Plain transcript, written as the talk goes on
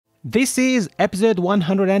This is episode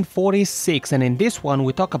 146, and in this one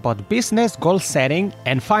we talk about business, goal setting,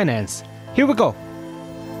 and finance. Here we go.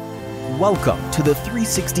 Welcome to the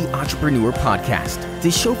 360 Entrepreneur Podcast,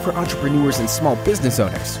 the show for entrepreneurs and small business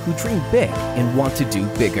owners who dream big and want to do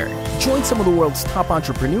bigger. Join some of the world's top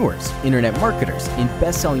entrepreneurs, internet marketers, and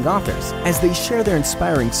best-selling authors as they share their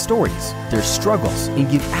inspiring stories, their struggles,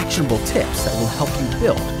 and give actionable tips that will help you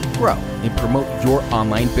build, grow, and promote your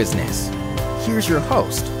online business. Here's your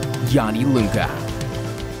host, Yanni Lunga.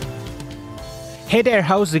 Hey there,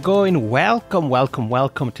 how's it going? Welcome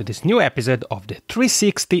to this new episode of the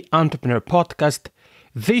 360 Entrepreneur Podcast,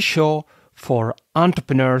 the show for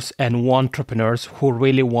entrepreneurs and entrepreneurs who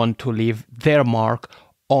really want to leave their mark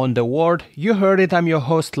on the world. You heard it, I'm your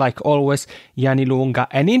host, like always, Yanni Lunga,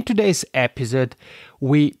 and in today's episode,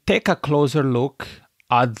 we take a closer look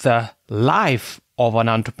at the life of an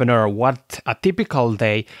entrepreneur, what a typical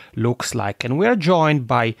day looks like. And we're joined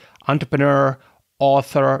by entrepreneur,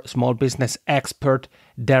 author, small business expert,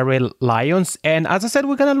 Darryl Lyons. And as I said,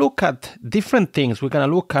 we're going to look at different things. We're going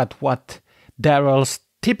to look at what Darryl's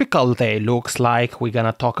typical day looks like. We're going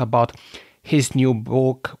to talk about his new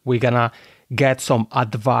book. We're going to get some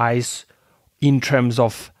advice in terms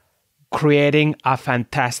of creating a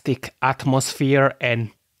fantastic atmosphere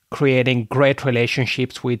and creating great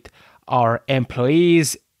relationships with our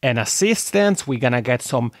employees and assistants. We're going to get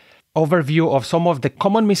some overview of some of the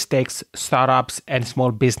common mistakes startups and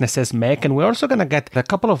small businesses make. And we're also going to get a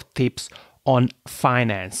couple of tips on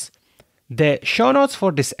finance. The show notes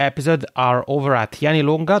for this episode are over at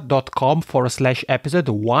yannilunga.com/episode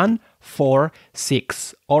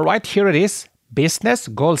 146. All right, here it is. Business,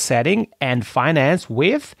 goal setting, and finance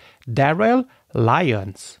with Darryl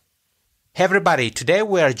Lyons. Hey everybody, today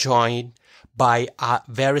we are joined by a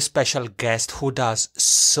very special guest who does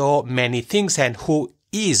so many things and who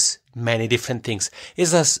is many different things.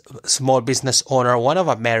 He's a small business owner, one of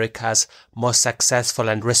America's most successful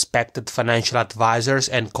and respected financial advisors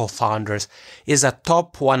and co-founders. He's a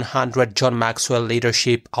top 100 John Maxwell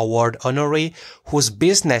Leadership Award honoree whose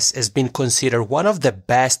business has been considered one of the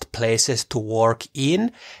best places to work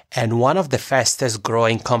in and one of the fastest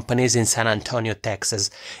growing companies in San Antonio, Texas.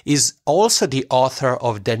 He's also the author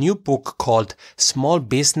of the new book called Small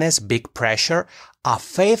Business, Big Pressure, a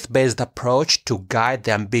faith-based approach to guide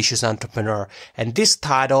the ambitious entrepreneur. And this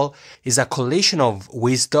title is a collection of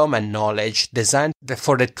wisdom and knowledge designed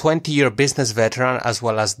for the 20-year business veteran as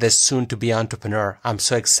well as the soon-to-be entrepreneur. I'm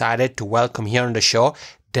so excited to welcome here on the show,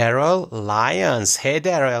 Darryl Lyons. Hey,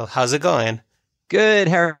 Darryl, how's it going? Good.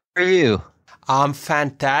 How are you? I'm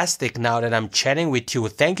fantastic now that I'm chatting with you.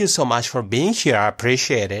 Thank you so much for being here. I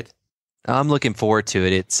appreciate it. I'm looking forward to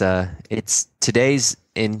it. It's today's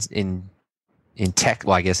in tech,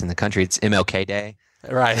 well, I guess in the country, it's MLK Day.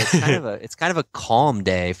 Right. It's kind of a calm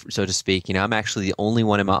day, so to speak. You know, I'm actually the only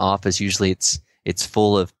one in my office. Usually it's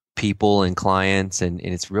full of people and clients and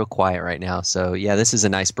it's real quiet right now. So yeah, this is a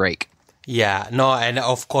nice break. Yeah, no, and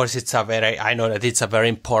of course I know that it's a very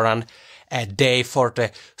important day for the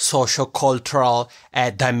social cultural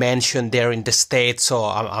dimension there in the States. So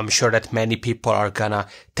I'm sure that many people are gonna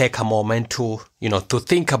take a moment to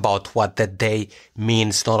think about what that day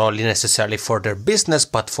means, not only necessarily for their business,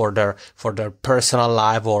 but for their personal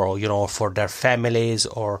life or, for their families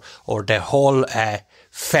or their whole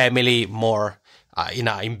family more,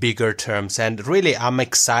 in bigger terms. And really, I'm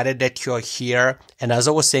excited that you're here. And as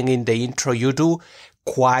I was saying in the intro, you do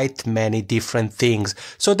quite many different things.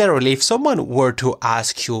 So Darryl, if someone were to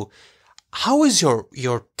ask you, how is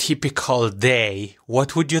your typical day,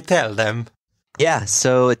 what would you tell them? Yeah,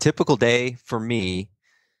 so a typical day for me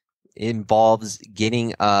involves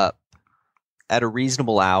getting up at a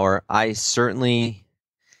reasonable hour. I certainly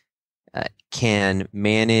can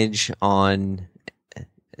manage on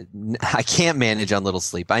I can't manage on little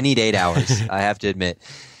sleep. I need 8 hours, I have to admit.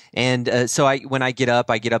 And so when I get up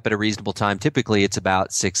at a reasonable time. Typically, it's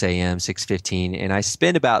about 6 a.m., 6:15, and I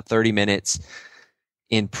spend about 30 minutes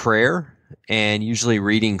in prayer and usually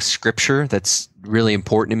reading scripture. That's really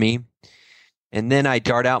important to me. And then I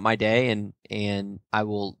dart out my day, and I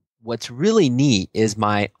will. What's really neat is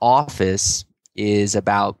my office is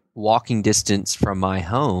about walking distance from my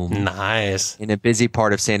home. Nice. In a busy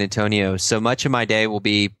part of San Antonio. So much of my day will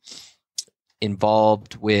be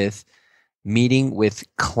involved with meeting with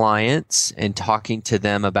clients and talking to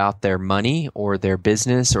them about their money or their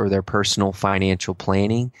business or their personal financial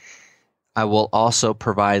planning. I will also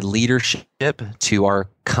provide leadership to our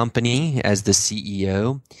company as the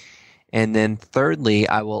CEO. And then thirdly,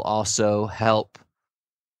 I will also help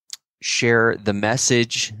share the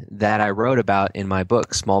message that I wrote about in my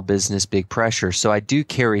book, Small Business, Big Pressure. So I do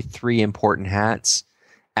carry three important hats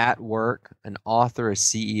at work, an author, a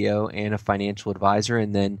CEO, and a financial advisor.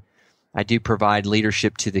 And then I do provide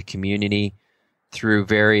leadership to the community through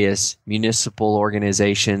various municipal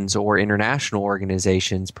organizations or international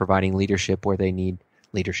organizations, providing leadership where they need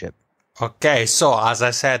leadership. Okay, so as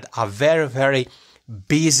I said, a very, very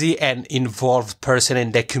busy and involved person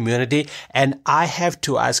in the community. And I have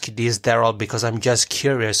to ask you this, Darryl, because I'm just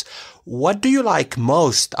curious. What do you like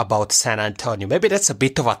most about San Antonio? Maybe that's a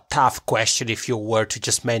bit of a tough question if you were to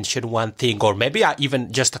just mention one thing, or maybe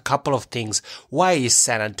even just a couple of things. Why is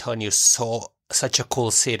San Antonio such a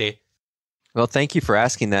cool city? Well, thank you for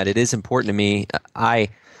asking that. It is important to me. I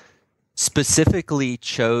specifically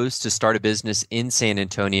chose to start a business in San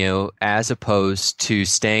Antonio as opposed to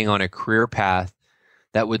staying on a career path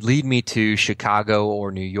that would lead me to Chicago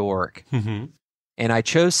or New York. Mm-hmm. And I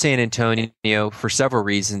chose San Antonio for several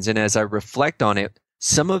reasons. And as I reflect on it,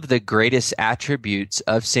 some of the greatest attributes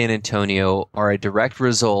of San Antonio are a direct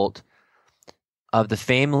result of the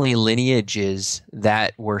family lineages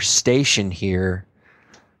that were stationed here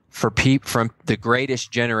from the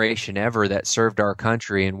greatest generation ever that served our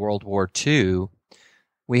country in World War II.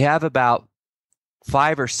 We have about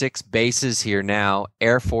 5 or 6 bases here now,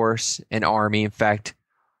 Air Force and Army. In fact,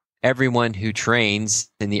 everyone who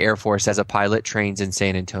trains in the Air Force as a pilot trains in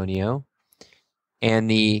San Antonio.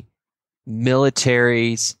 And the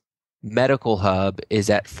military's medical hub is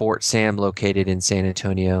at Fort Sam, located in San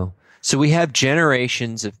Antonio. So we have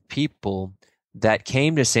generations of people that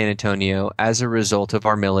came to San Antonio as a result of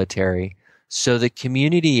our military. So the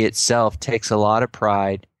community itself takes a lot of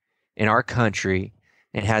pride in our country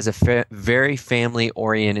and has a very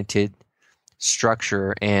family-oriented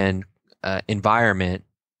structure and environment.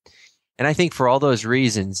 And I think for all those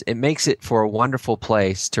reasons, it makes it for a wonderful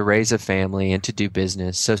place to raise a family and to do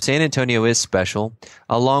business. So San Antonio is special,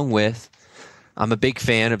 along with I'm a big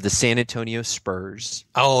fan of the San Antonio Spurs.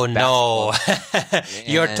 Oh, no.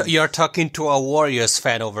 You're talking to a Warriors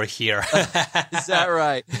fan over here. Is that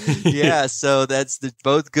right? Yeah, so that's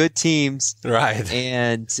both good teams. Right.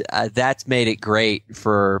 And that's made it great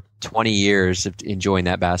for 20 years of enjoying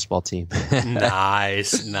that basketball team.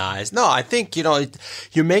 Nice. No, I think,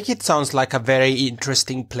 you make it sound like a very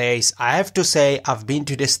interesting place. I have to say, I've been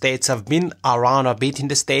to the States. I've been around a bit in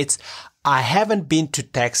the States. I haven't been to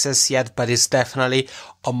Texas yet, but it's definitely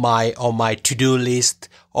on my to-do list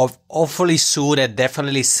of hopefully soon, and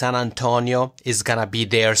definitely San Antonio is gonna be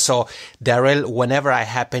there. So Darryl, whenever I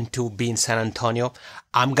happen to be in San Antonio,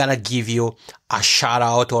 I'm gonna give you a shout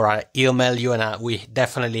out or I'll email you, and we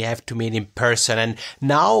definitely have to meet in person. And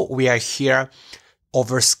now we are here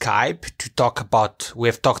over Skype to talk about,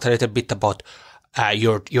 we've talked a little bit about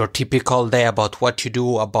your typical day, about what you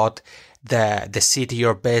do, about the city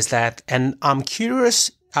you're based at. And I'm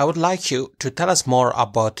curious, I would like you to tell us more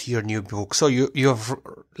about your new book. So you've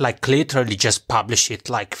like literally just published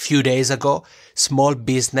it like a few days ago, Small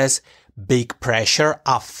Business, Big Pressure,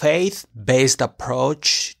 a faith-based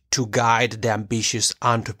approach to guide the ambitious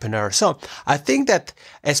entrepreneur. So I think that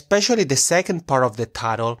especially the second part of the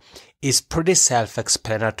title is pretty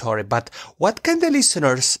self-explanatory, but what can the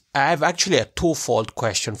listeners, I have actually a twofold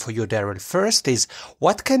question for you, Darryl. First is,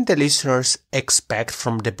 what can the listeners expect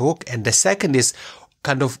from the book? And the second is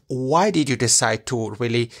kind of, why did you decide to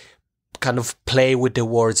really kind of play with the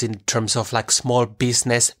words in terms of like small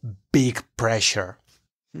business, big pressure?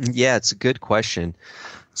 Yeah, it's a good question.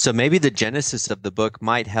 So maybe the genesis of the book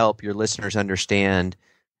might help your listeners understand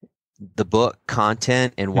the book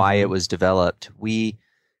content and why it was developed. We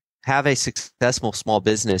have a successful small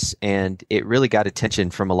business, and it really got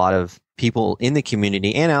attention from a lot of people in the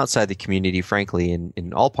community and outside the community, frankly,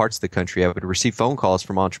 in all parts of the country. I would receive phone calls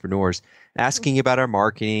from entrepreneurs asking about our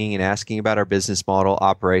marketing and asking about our business model,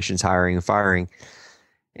 operations, hiring, and firing.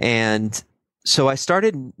 And so I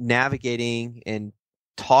started navigating and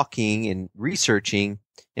talking and researching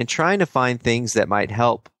and trying to find things that might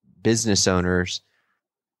help business owners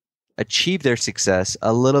achieve their success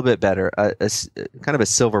a little bit better, kind of a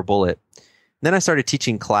silver bullet. And then I started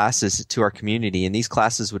teaching classes to our community, and these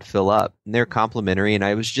classes would fill up, and they're complimentary, and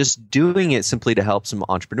I was just doing it simply to help some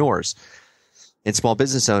entrepreneurs and small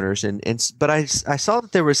business owners. But I saw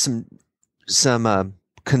that there was some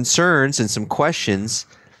concerns and some questions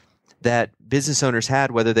that business owners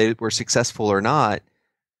had, whether they were successful or not.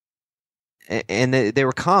 And they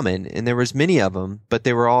were common, and there was many of them, but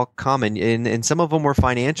they were all common. And some of them were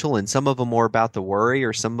financial, and some of them were about the worry,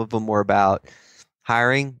 or some of them were about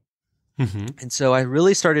hiring. Mm-hmm. And so I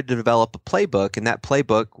really started to develop a playbook, and that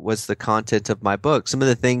playbook was the content of my book. Some of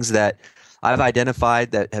the things that I've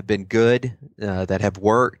identified that have been good, that have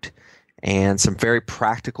worked, and some very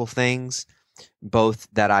practical things. both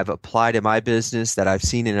that I've applied in my business, that I've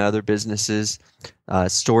seen in other businesses,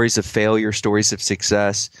 stories of failure, stories of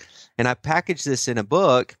success. And I packaged this in a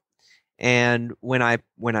book. And when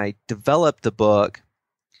I developed the book,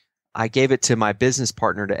 I gave it to my business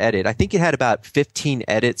partner to edit. I think it had about 15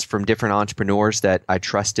 edits from different entrepreneurs that I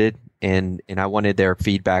trusted, and I wanted their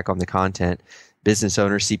feedback on the content. Business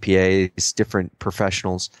owners, CPAs, different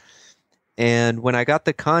professionals. And when I got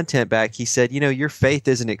the content back, he said, your faith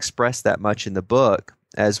isn't expressed that much in the book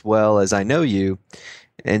as well as I know you.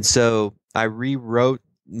 And so I rewrote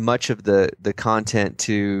much of the content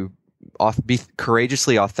to be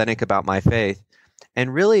courageously authentic about my faith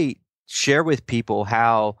and really share with people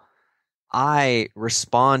how I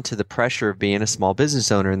respond to the pressure of being a small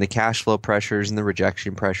business owner and the cash flow pressures and the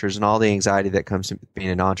rejection pressures and all the anxiety that comes with being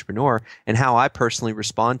an entrepreneur and how I personally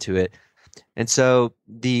respond to it. And so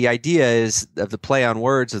the idea is of the play on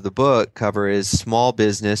words of the book cover is small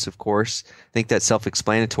business, of course. I think that's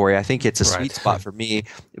self-explanatory. I think it's a sweet spot for me,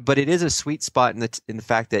 but it is a sweet spot in the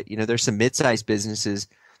fact that, there's some mid-sized businesses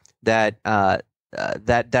that I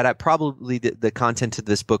probably the content of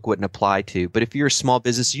this book wouldn't apply to. But if you're a small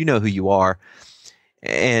business, you know who you are,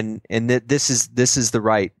 and this is the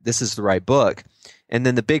right book. And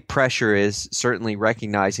then the big pressure is certainly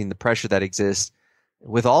recognizing the pressure that exists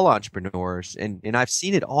with all entrepreneurs, and I've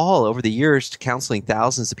seen it all over the years, counseling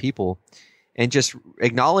thousands of people, and just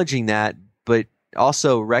acknowledging that, but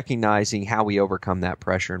also recognizing how we overcome that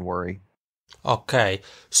pressure and worry. Okay,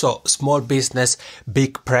 so small business,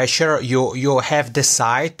 big pressure. You have the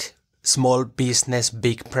site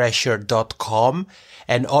smallbusinessbigpressure.com,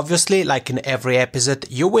 and obviously, like in every episode,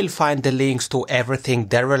 you will find the links to everything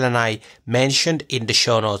Darryl and I mentioned in the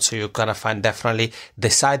show notes. So you're gonna find definitely the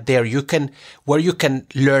site there. Where you can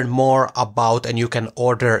learn more about, and you can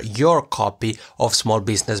order your copy of Small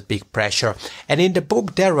Business Big Pressure. And in the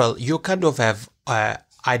book, Darryl, you kind of have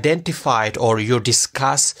identified, or you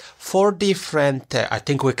discuss 4 different, I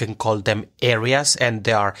think we can call them areas, and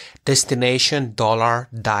they are destination, dollar,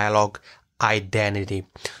 dialogue, identity.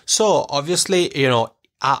 So obviously,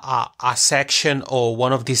 a section or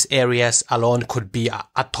one of these areas alone could be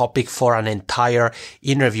a topic for an entire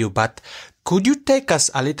interview, but could you take us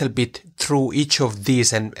a little bit through each of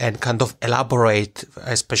these and kind of elaborate,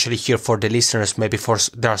 especially here for the listeners, maybe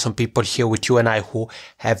there are some people here with you and I who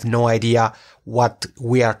have no idea what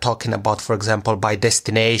we are talking about, for example, by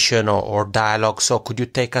destination or dialogue. So could you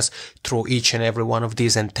take us through each and every one of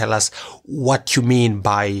these and tell us what you mean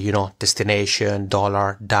by, destination,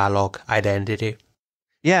 dollar, dialogue, identity?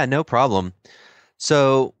 Yeah, no problem.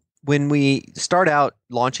 So when we start out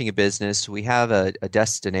launching a business, we have a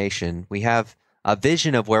destination. We have a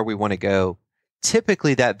vision of where we want to go.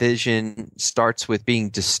 Typically, that vision starts with being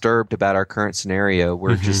disturbed about our current scenario.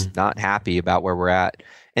 We're just not happy about where we're at.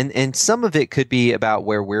 And some of it could be about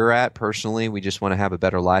where we're at personally. We just want to have a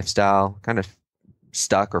better lifestyle, kind of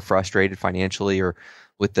stuck or frustrated financially or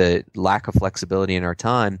with the lack of flexibility in our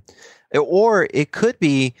time. Or it could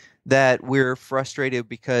be that we're frustrated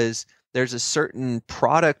because there's a certain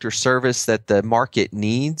product or service that the market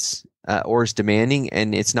needs or is demanding,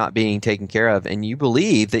 and it's not being taken care of, and you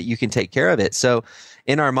believe that you can take care of it. So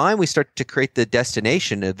in our mind, we start to create the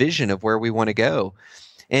destination, a vision of where we want to go.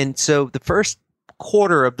 And so the first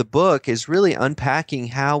quarter of the book is really unpacking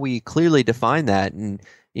how we clearly define that and,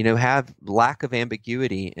 have lack of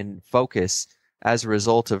ambiguity and focus as a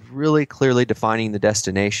result of really clearly defining the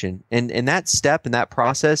destination. And that step and that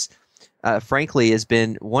process frankly, has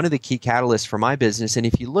been one of the key catalysts for my business. And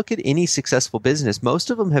if you look at any successful business, most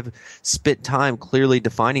of them have spent time clearly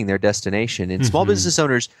defining their destination. And small business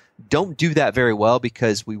owners don't do that very well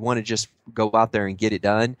because we want to just go out there and get it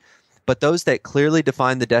done. But those that clearly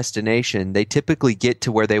define the destination, they typically get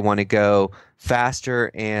to where they want to go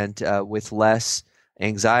faster and with less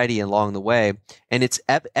anxiety along the way. And it's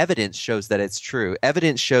evidence shows that it's true.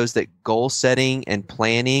 Evidence shows that goal setting and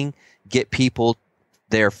planning get people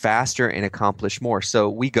there faster and accomplish more. So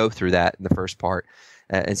we go through that in the first part.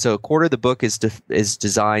 And so a quarter of the book is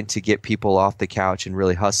designed to get people off the couch and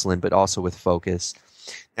really hustling, but also with focus.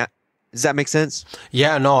 Now, does that make sense?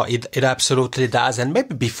 Yeah, no, it absolutely does. And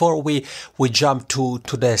maybe before we jump to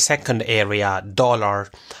the second area, dollar,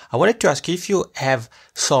 I wanted to ask you if you have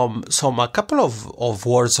a couple of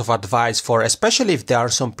words of advice for, especially if there are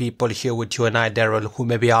some people here with you and I, Darryl, who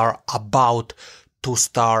maybe are about to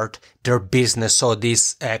start their business. So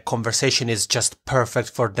this conversation is just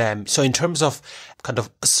perfect for them. So in terms of kind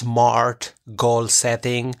of smart goal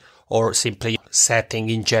setting or simply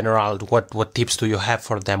setting in general, what tips do you have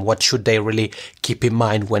for them? What should they really keep in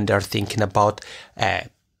mind when they're thinking about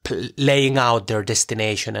laying out their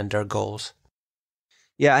destination and their goals?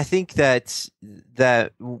 Yeah, I think that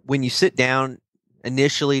when you sit down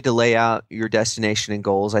initially to lay out your destination and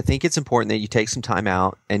goals, I think it's important that you take some time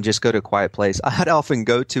out and just go to a quiet place. I'd often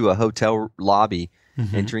go to a hotel lobby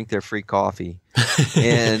and drink their free coffee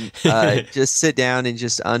and just sit down and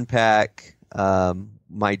just unpack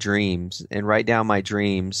my dreams and write down my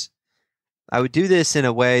dreams. I would do this in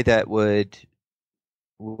a way that would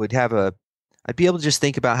have I'd be able to just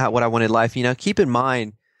think about what I wanted in life. Keep in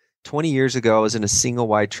mind, 20 years ago, I was in a single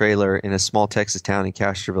wide trailer in a small Texas town in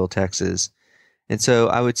Castroville, Texas. And so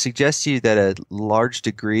I would suggest to you that a large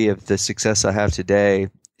degree of the success I have today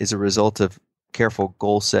is a result of careful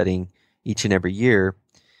goal setting each and every year.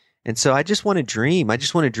 And so I just want to dream. I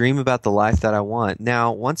just want to dream about the life that I want.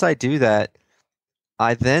 Now, once I do that,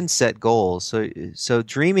 I then set goals. So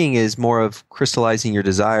dreaming is more of crystallizing your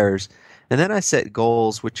desires. And then I set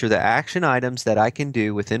goals, which are the action items that I can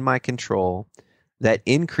do within my control that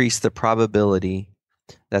increase the probability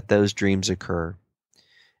that those dreams occur.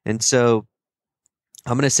 And so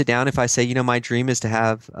I'm going to sit down. If I say, my dream is to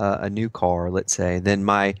have a new car, let's say, then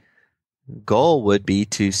my goal would be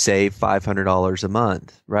to save $500 a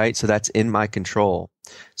month, right? So that's in my control.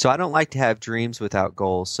 So I don't like to have dreams without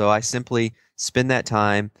goals. So I simply spend that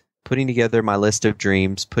time putting together my list of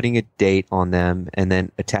dreams, putting a date on them, and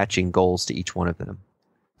then attaching goals to each one of them.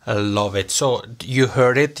 I love it. So you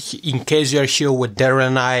heard it. In case you're here with Darryl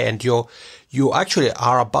and I, and you actually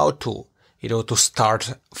are about to, to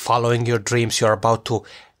start following your dreams. You're about to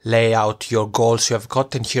lay out your goals. You have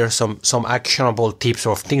gotten here some actionable tips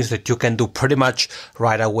of things that you can do pretty much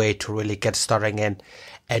right away to really get started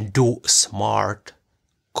and do smart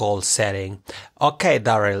goal setting. Okay,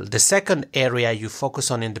 Darryl, the second area you focus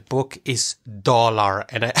on in the book is dollar.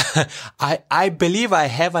 And I believe I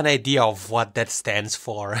have an idea of what that stands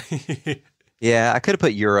for. Yeah, I could have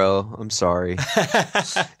put euro. I'm sorry.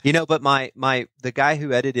 But the guy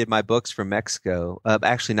who edited my books from Mexico,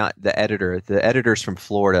 actually not the editor. The editor's from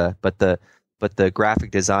Florida, but the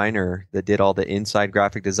graphic designer that did all the inside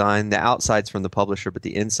graphic design, the outside's from the publisher, but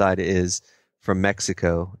the inside is from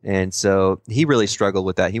Mexico. And so he really struggled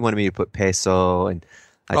with that. He wanted me to put peso, and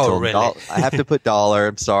I told him I have to put dollar.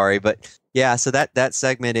 I'm sorry. But yeah, so that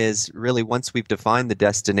segment is really, once we've defined the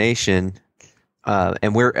destination,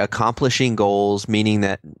 and we're accomplishing goals, meaning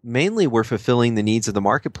that mainly we're fulfilling the needs of the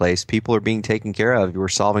marketplace. People are being taken care of. We're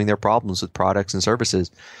solving their problems with products and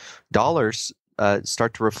services. Dollars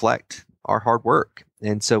start to reflect our hard work.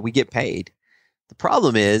 And so we get paid. The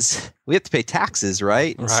problem is we have to pay taxes,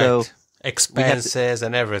 right? Right. So expenses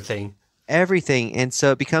and everything. And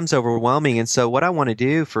so it becomes overwhelming. And so what I want to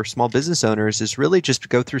do for small business owners is really just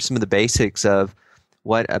go through some of the basics of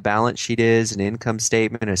what a balance sheet is, an income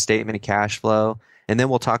statement, a statement of cash flow. And then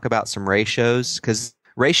we'll talk about some ratios, because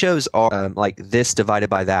ratios are like this divided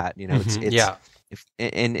by that. Yeah.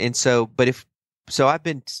 So I've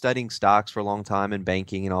been studying stocks for a long time and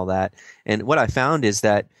banking and all that. And what I found is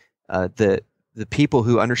that the people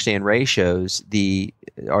who understand ratios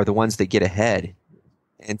are the ones that get ahead.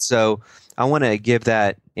 And so I want to give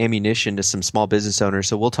that ammunition to some small business owners.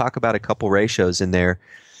 So we'll talk about a couple ratios in there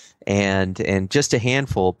and just a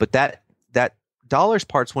handful. But that dollars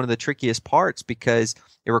part's one of the trickiest parts, because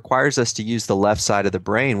it requires us to use the left side of the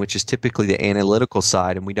brain, which is typically the analytical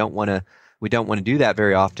side. And we don't want to do that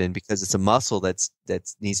very often, because it's a muscle that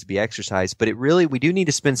needs to be exercised. But we do need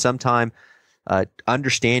to spend some time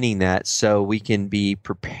understanding that, so we can be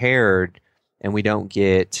prepared and we don't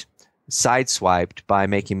get sideswiped by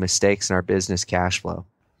making mistakes in our business cash flow.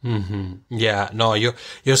 Mm-hmm. Yeah, no, you're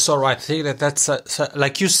so right. I think that's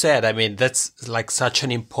like you said. I mean, that's like such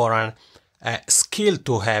an important skill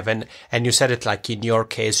to have, and you said it like in your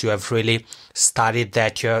case, you have really studied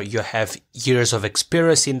that. You have years of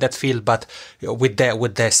experience in that field, but with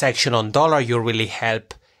the section on dollar, you really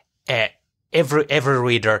help every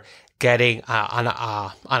reader getting an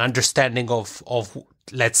understanding of,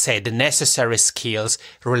 let's say, the necessary skills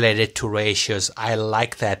related to ratios. I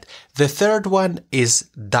like that. The third one is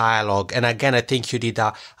dialogue. And again, I think you did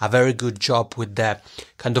a very good job with the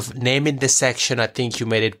kind of naming the section. I think you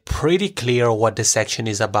made it pretty clear what the section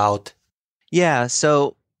is about. Yeah.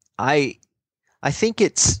 So I think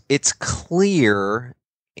it's clear,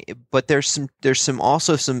 but there's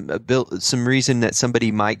also some reason that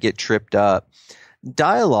somebody might get tripped up.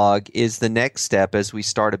 Dialogue is the next step as we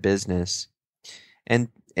start a business. And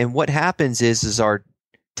what happens is our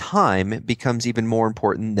time becomes even more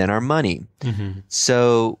important than our money. Mm-hmm.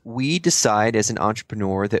 So we decide as an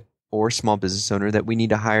entrepreneur or small business owner that we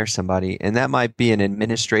need to hire somebody. And that might be an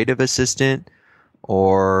administrative assistant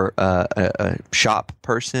or a shop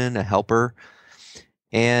person, a helper.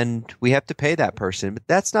 and we have to pay that person. But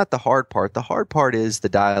that's not the hard part. The hard part is the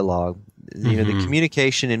dialogue, the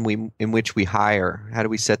communication in which we hire. How do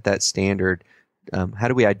we set that standard? How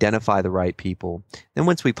do we identify the right people? Then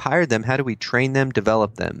once we've hired them, how do we train them,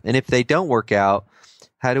 develop them? And if they don't work out,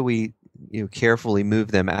 how do we carefully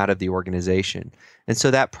move them out of the organization? And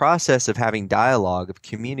so that process of having dialogue, of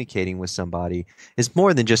communicating with somebody, is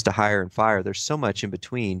more than just a hire and fire. There's so much in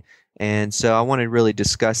between. And so I want to really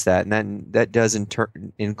discuss that. And that does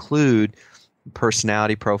include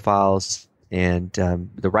personality profiles and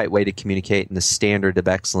the right way to communicate and the standard of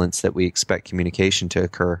excellence that we expect communication to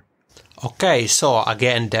occur. Okay, so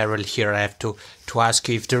again, Darryl, here I have to ask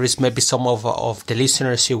you if there is maybe some of the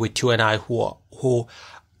listeners here with you and I who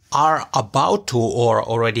are about to or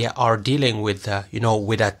already are dealing with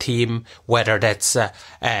with a team, whether that's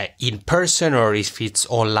in person or if it's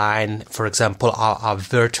online. For example, a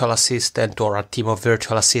virtual assistant or a team of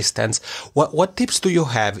virtual assistants. What tips do you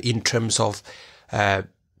have in terms of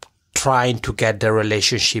trying to get the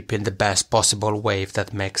relationship in the best possible way, if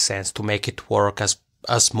that makes sense, to make it work as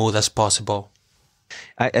smooth as possible?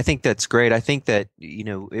 I think that's great. I think that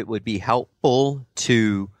it would be helpful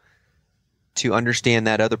to understand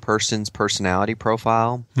that other person's personality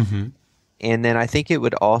profile. Mm-hmm. And then I think it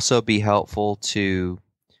would also be helpful to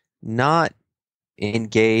not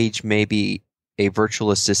engage maybe a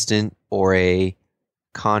virtual assistant or a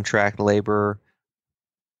contract laborer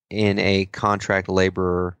in a contract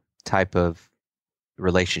laborer type of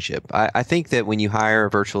relationship. I think that when you hire a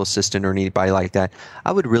virtual assistant or anybody like that,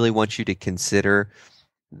 I would really want you to consider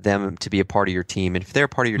them to be a part of your team. And if they're a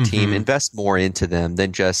part of your team, invest more into them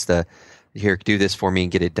than just here, do this for me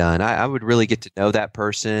and get it done. I would really get to know that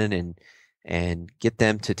person and get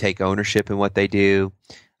them to take ownership in what they do.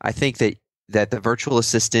 I think that the virtual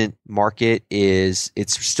assistant market it's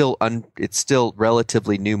still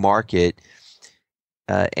relatively new market,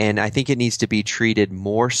 and I think it needs to be treated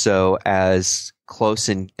more so as close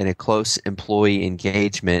in a close employee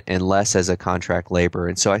engagement and less as a contract labor.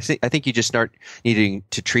 And so I think you just start needing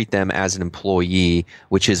to treat them as an employee,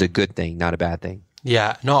 which is a good thing, not a bad thing.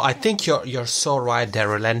 Yeah, no, I think you're so right,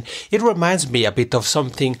 Darryl, and it reminds me a bit of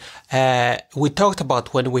something we talked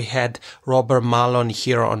about when we had Robert Malone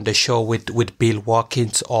here on the show with Bill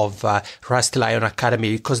Watkins of Rusty Lion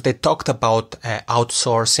Academy, because they talked about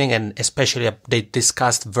outsourcing, and especially they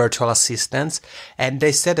discussed virtual assistants, and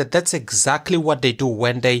they said that that's exactly what they do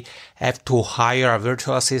when they have to hire a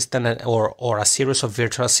virtual assistant or a series of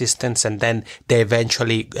virtual assistants, and then they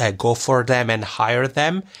eventually go for them and hire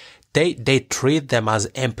them. They treat them as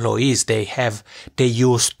employees. They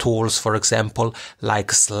use tools, for example,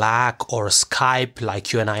 like Slack or Skype,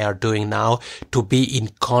 like you and I are doing now, to be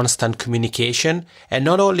in constant communication. And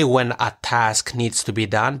not only when a task needs to be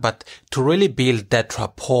done, but to really build that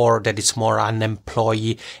rapport that is more an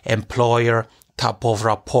employee-employer type of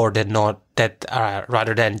rapport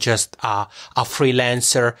rather than just a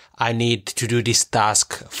freelancer. I need to do this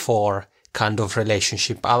task for kind of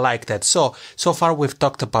relationship. I like that. So far we've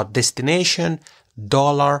talked about destination,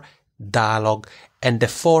 dollar, dialogue, and the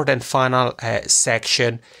fourth and final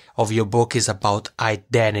section of your book is about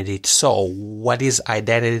identity. So what is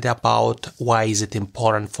identity about? Why is it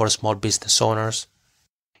important for small business owners?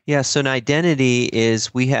 Yeah, so an identity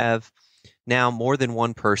is, we have now more than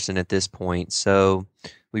one person at this point. So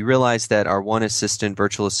we realize that our one assistant,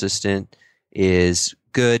 virtual assistant, is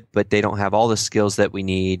good, but they don't have all the skills that we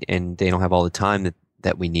need, and they don't have all the time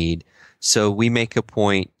that we need. So we make a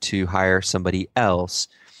point to hire somebody else.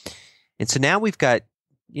 And so now we've got,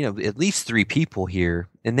 at least 3 people here,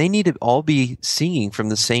 and they need to all be singing from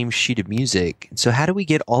the same sheet of music. So how do we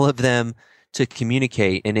get all of them to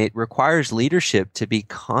communicate? And it requires leadership to be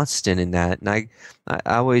constant in that. And I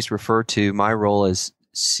always refer to my role as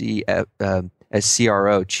CRO,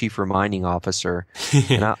 Chief Reminding Officer.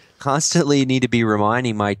 And I constantly need to be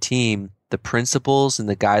reminding my team the principles and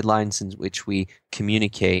the guidelines in which we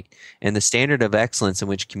communicate and the standard of excellence in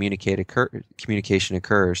which communication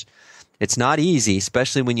occurs. It's not easy,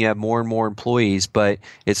 especially when you have more and more employees, but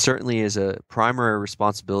it certainly is a primary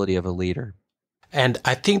responsibility of a leader. And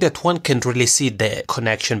I think that one can really see the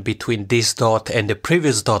connection between this dot and the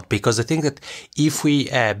previous dot, because I think that if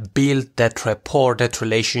we build that rapport, that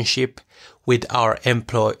relationship with our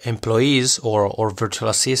employees or virtual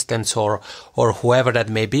assistants or whoever that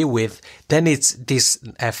may be with, then it's this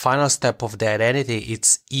final step of the identity.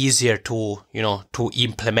 It's easier to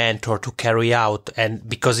implement or to carry out. And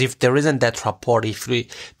because if there isn't that rapport, if we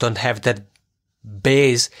don't have that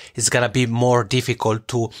base, it's gonna be more difficult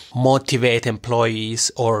to motivate employees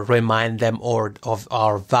or remind them of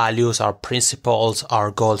our values, our principles, our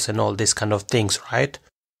goals, and all these kind of things, right?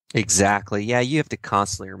 Exactly. Yeah, you have to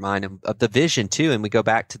constantly remind them of the vision too, and we go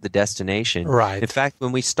back to the destination. Right. In fact,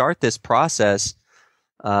 when we start this process,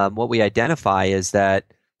 what we identify is that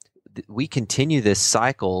we continue this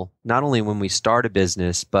cycle not only when we start a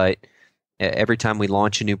business, but every time we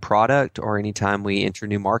launch a new product or anytime we enter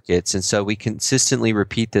new markets. And so we consistently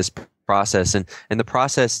repeat this process, and the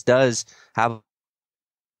process does have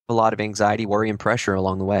a lot of anxiety, worry, and pressure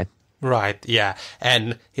along the way. Right. Yeah.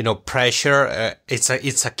 And, pressure,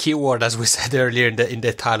 it's a key word, as we said earlier in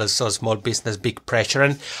the title. So small business, big pressure.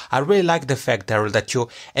 And I really like the fact, Darryl, that you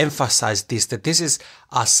emphasize this, that this is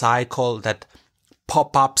a cycle that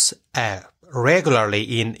pop-ups, regularly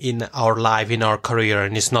in our life, in our career.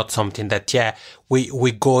 And it's not something that,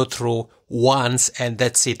 we go through once and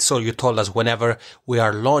that's it. So you told us whenever we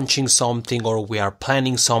are launching something or we are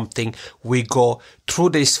planning something, we go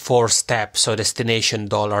through these 4 steps. So destination,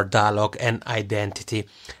 dollar, dialogue, and identity.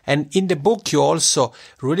 And in the book, you also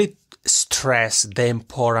really stress the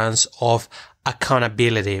importance of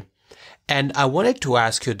accountability. And I wanted to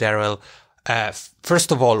ask you, Darryl,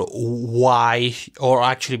 first of all, why, or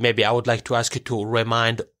actually maybe I would like to ask you to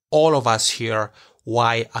remind all of us here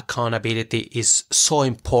why accountability is so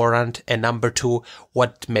important. And number 2,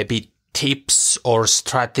 what maybe tips or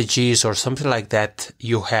strategies or something like that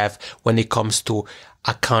you have when it comes to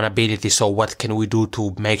accountability. So what can we do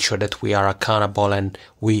to make sure that we are accountable and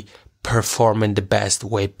we perform in the best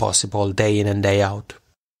way possible day in and day out?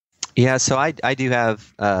 Yeah, so I do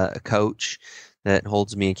have a coach that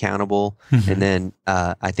holds me accountable. Mm-hmm. And then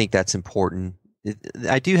I think that's important.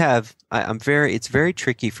 It's very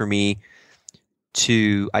tricky for me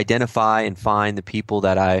to identify and find the people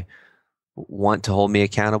that I want to hold me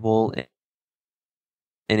accountable.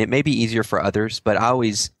 And it may be easier for others, but I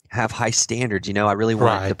always have high standards. I really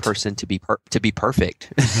want the person to be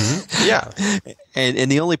perfect. Mm-hmm. Yeah.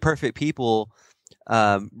 And the only perfect people,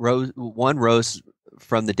 one rose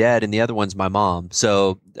from the dead and the other one's my mom.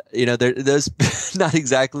 So, there's not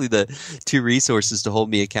exactly the 2 resources to hold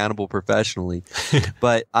me accountable professionally,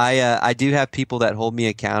 but I do have people that hold me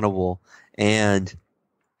accountable, and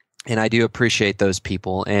I do appreciate those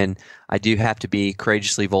people, and I do have to be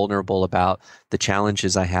courageously vulnerable about the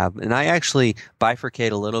challenges I have. And I actually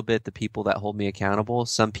bifurcate a little bit the people that hold me accountable.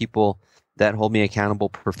 Some people that hold me accountable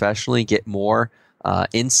professionally get more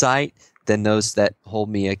insight than those that hold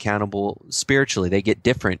me accountable spiritually. They get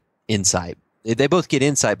different insight. They both get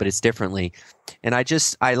insight, but it's differently. And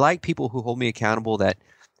I like people who hold me accountable that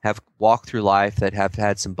have walked through life, that have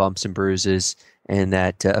had some bumps and bruises, and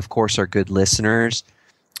that, of course, are good listeners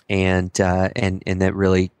and that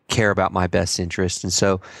really care about my best interest. And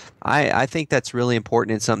so I think that's really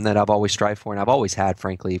important. It's something that I've always strived for, and I've always had,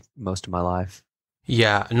 frankly, most of my life.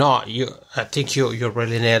 Yeah, no, I think you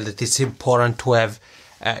really nailed it. It's important to have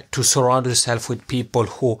to surround yourself with people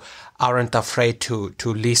who aren't afraid to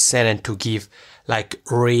listen and to give like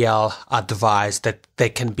real advice, that they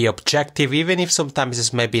can be objective, even if sometimes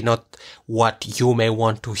it's maybe not what you may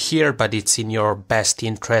want to hear, but it's in your best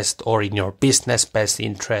interest, or in your business best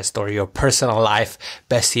interest, or your personal life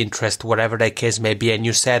best interest, whatever the case may be. And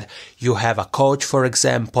you said you have a coach, for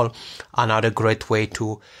example. Another great way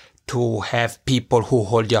to have people who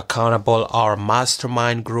hold you accountable are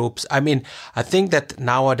mastermind groups. I mean, I think that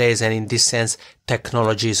nowadays, and in this sense,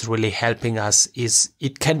 technology is really helping us, is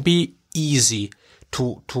it can be easy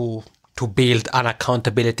to build an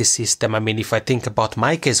accountability system. I mean, if I think about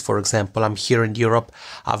my case, for example, I'm here in Europe.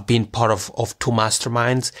 I've been part of 2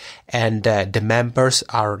 masterminds, and the members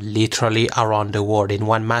are literally around the world. In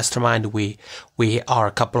one mastermind, we are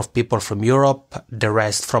a couple of people from Europe, the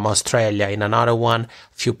rest from Australia. In another one,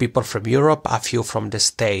 a few people from Europe, a few from the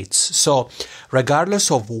States. So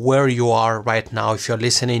regardless of where you are right now, if you're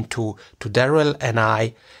listening to Darryl and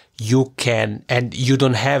I, you can, and you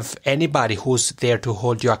don't have anybody who's there to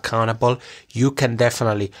hold you accountable, you can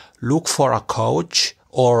definitely look for a coach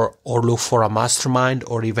or look for a mastermind,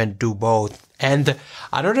 or even do both. And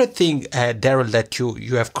another thing, Darryl, that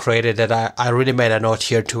you have created that I really made a note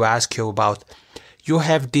here to ask you about, you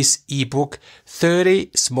have this ebook,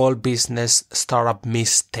 30 Small Business Startup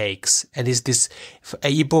Mistakes. And it's this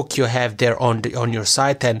ebook you have there on your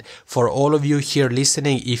site. And for all of you here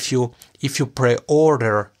listening, if you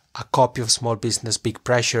pre-order a copy of Small Business Big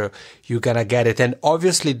Pressure, you're gonna get it. And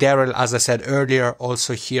obviously, Darryl, as I said earlier,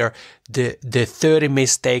 also here, the 30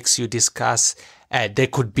 mistakes you discuss, they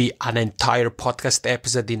could be an entire podcast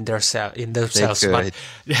episode in themselves. But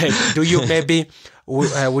do you maybe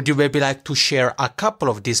would you maybe like to share a couple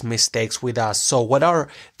of these mistakes with us? So what are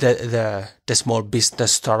the small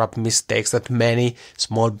business startup mistakes that many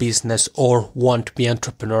small business or want-to-be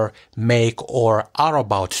entrepreneur make or are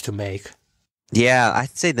about to make? Yeah,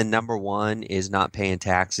 I'd say the number one is not paying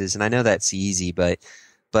taxes, and I know that's easy, but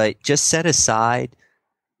just set aside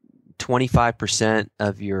 25%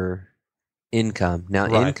 of your income. Now,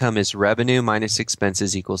 Right. income is revenue minus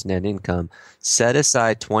expenses equals net income. Set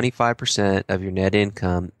aside 25% of your net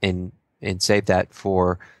income and save that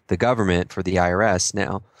for the government, for the IRS.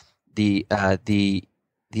 Now, the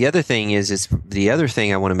other thing is the other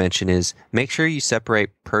thing I want to mention is make sure you separate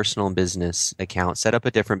personal and business accounts. Set up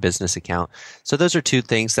a different business account. So those are two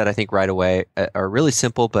things that I think right away are really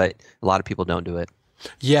simple, but a lot of people don't do it.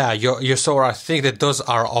 Yeah, you're so right. I think that those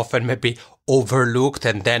are often maybe overlooked,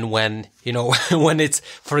 and then when when it's,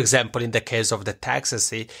 for example, in the case of the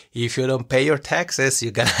taxes, if you don't pay your taxes,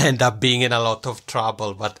 you're gonna end up being in a lot of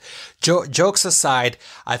trouble. But jokes aside,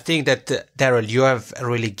 I think that Darryl, you have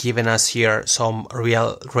really given us here some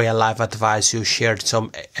real life advice. You shared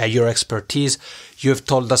some your expertise. You've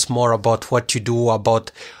told us more about what you do, about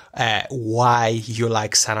why you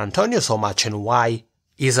like San Antonio so much, and why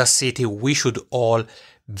is a city we should all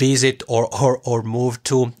visit or move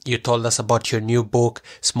to. You told us about your new book,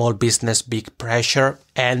 Small Business, Big Pressure.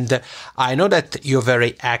 And I know that you're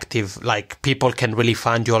very active, like people can really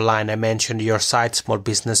find you online. I mentioned your site,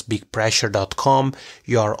 smallbusinessbigpressure.com.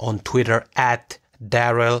 You're on Twitter at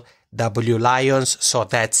Darryl W. Lyons. So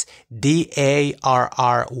that's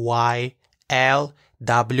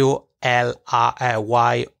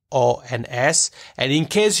DarrylWlyons. And in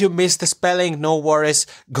case you missed the spelling, no worries.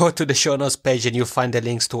 Go to the show notes page and you'll find the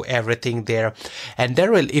links to everything there. And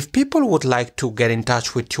Darryl, if people would like to get in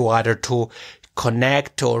touch with you, either to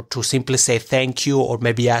connect or to simply say thank you or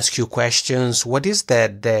maybe ask you questions, what is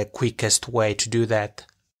the quickest way to do that?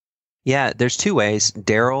 Yeah, there's two ways.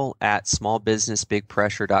 Darryl at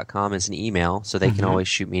smallbusinessbigpressure.com is an email, so they can always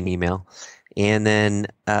shoot me an email. And then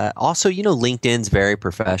also, LinkedIn's very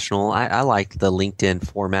professional. I like the LinkedIn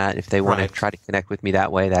format. If they want to try to connect with me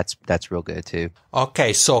that way, that's real good too.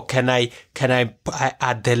 Okay, so can I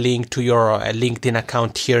add the link to your LinkedIn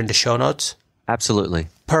account here in the show notes? Absolutely.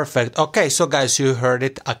 Perfect. Okay, so guys, you heard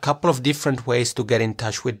it. A couple of different ways to get in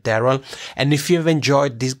touch with Darryl. And if you've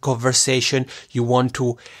enjoyed this conversation, you want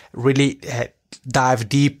to really dive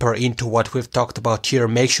deeper into what we've talked about here,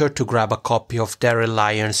 make sure to grab a copy of Darryl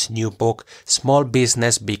Lyons' new book, Small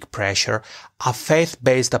Business, Big Pressure, a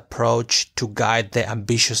faith-based approach to guide the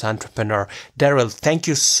ambitious entrepreneur. Darryl, thank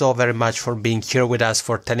you so very much for being here with us,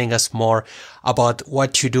 for telling us more about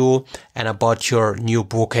what you do and about your new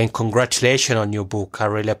book, and congratulations on your book. I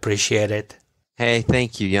really appreciate it. Hey,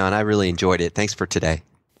 thank you, Jan. I really enjoyed it. Thanks for today.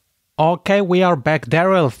 Okay, we are back.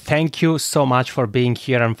 Darryl, thank you so much for being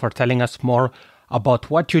here and for telling us more about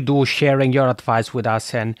what you do, sharing your advice with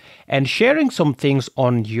us, and sharing some things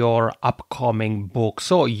on your upcoming book.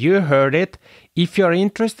 So you heard it. If you're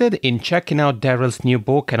interested in checking out Darryl's new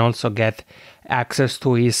book and also get access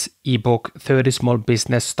to his ebook, 30 Small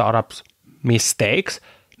Business Startups Mistakes,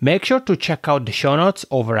 make sure to check out the show notes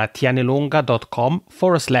over at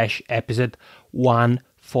janilunga.com/episode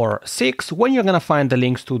 146, when you're going to find the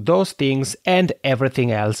links to those things and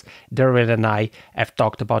everything else Darryl and I have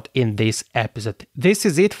talked about in this episode. This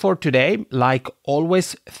is it for today. Like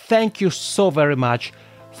always, thank you so very much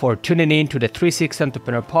for tuning in to the 360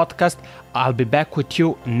 Entrepreneur Podcast. I'll be back with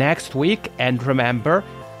you next week, and remember,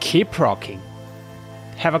 keep rocking.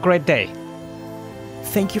 Have a great day.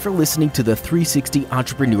 Thank you for listening to the 360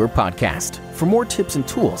 Entrepreneur Podcast. For more tips and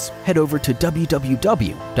tools, head over to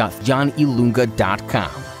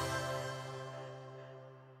www.janilunga.com.